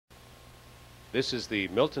This is the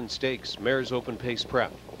Milton Stakes Mares Open Pace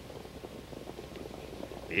Prep.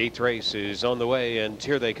 The 8th race is on the way, and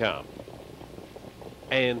here they come.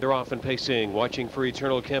 And they're off and pacing, watching for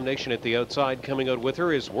Eternal CAMNATION at the outside. Coming out with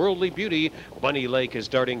her is Worldly Beauty. Bunny Lake is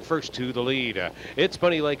darting first to the lead. It's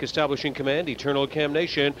Bunny Lake establishing command. Eternal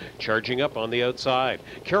CAMNATION charging up on the outside.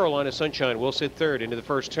 Carolina Sunshine will sit third into the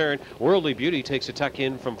first turn. Worldly Beauty takes a tuck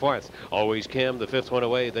in from fourth. Always Cam, the fifth one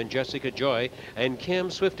away. Then Jessica Joy and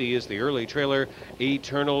Cam Swifty is the early trailer.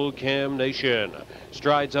 Eternal CAMNATION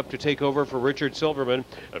strides up to take over for Richard Silverman.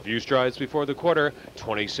 A few strides before the quarter.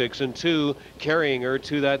 26-2, carrying her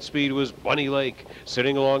to that speed was Bunny Lake,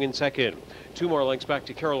 sitting along in second. 2 more lengths back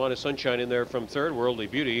to Carolina Sunshine in there from third. Worldly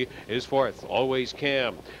Beauty is fourth. Always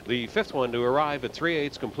Cam, the fifth one to arrive at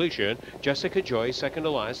 3/8 completion. Jessica Joy second to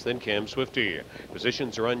last, then Cam Swifty.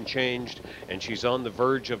 Positions are unchanged, and she's on the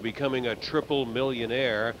verge of becoming a triple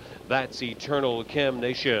millionaire. That's Eternal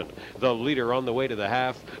CAMNATION, the leader on the way to the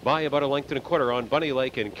half by about 1.25 on Bunny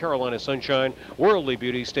Lake and Carolina Sunshine. Worldly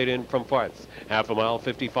Beauty stayed in from fourth. Half a mile,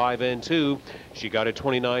 55-2. She got a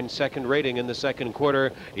 29-second rating in the second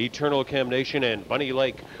quarter. Eternal CAMNATION and Bunny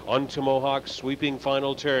Lake onto Mohawk, sweeping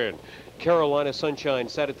final turn. Carolina Sunshine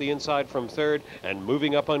sat at the inside from third, and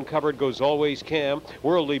moving up uncovered goes Always Cam.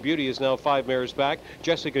 Worldly Beauty is now 5 mares back.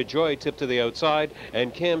 Jessica Joy tipped to the outside,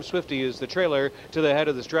 and Cam Swifty is the trailer to the head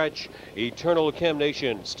of the stretch. Eternal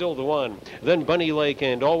CAMNATION still the one. Then Bunny Lake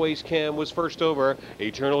and Always Cam was first over.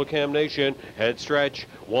 Eternal CAMNATION head stretch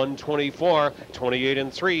 124,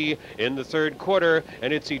 28-3 in the third quarter,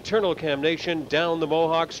 and it's Eternal CAMNATION down the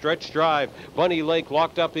Mohawk stretch drive. Bunny Lake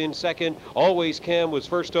locked up in second. Always Cam was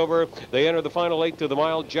first over. They enter the final 8th of the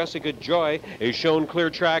mile. Jessica Joy is shown clear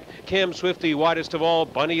track. Cam Swifty widest of all.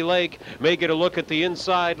 Bunny Lake may get a look at the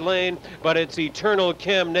inside lane, but it's Eternal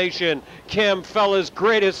CAMNATION, Cam Fella's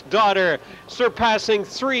greatest daughter, surpassing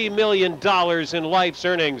 $3 million in life's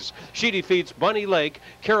earnings. She defeats Bunny Lake.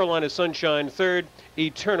 Carolina Sunshine third.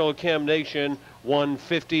 Eternal CAMNATION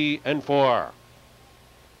 150-4.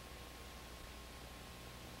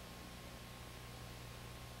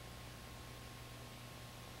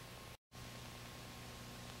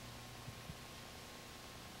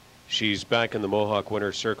 She's back in the Mohawk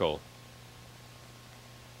winner's circle.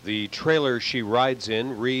 The trailer she rides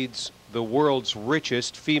in reads the world's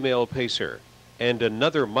richest female pacer. And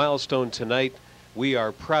another milestone tonight. We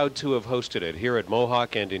are proud to have hosted it here at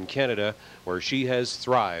Mohawk and in Canada, where she has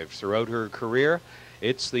thrived throughout her career.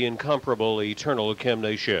 It's the incomparable Eternal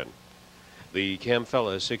CAMNATION. The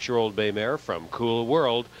Camfella 6-year-old bay mare from Cool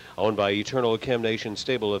World, owned by Eternal CAMNATION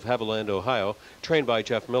stable of Haviland, Ohio, trained by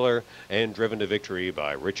Jeff Miller and driven to victory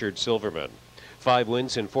by Richard Silverman. 5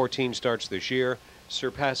 wins in 14 starts this year,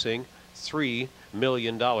 surpassing $3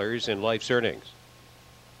 million in life's earnings.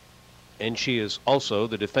 And she is also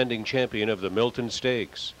the defending champion of the Milton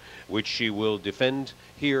Stakes, which she will defend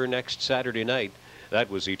here next Saturday night. That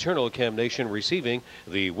was Eternal CAMNATION receiving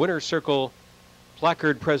the Winner's Circle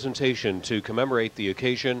placard presentation to commemorate the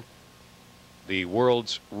occasion. The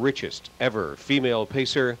world's richest ever female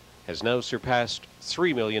pacer has now surpassed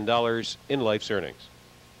 $3 million in life's earnings.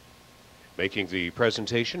 Making the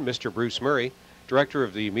presentation, Mr. Bruce Murray, Director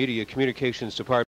of the Media Communications Department.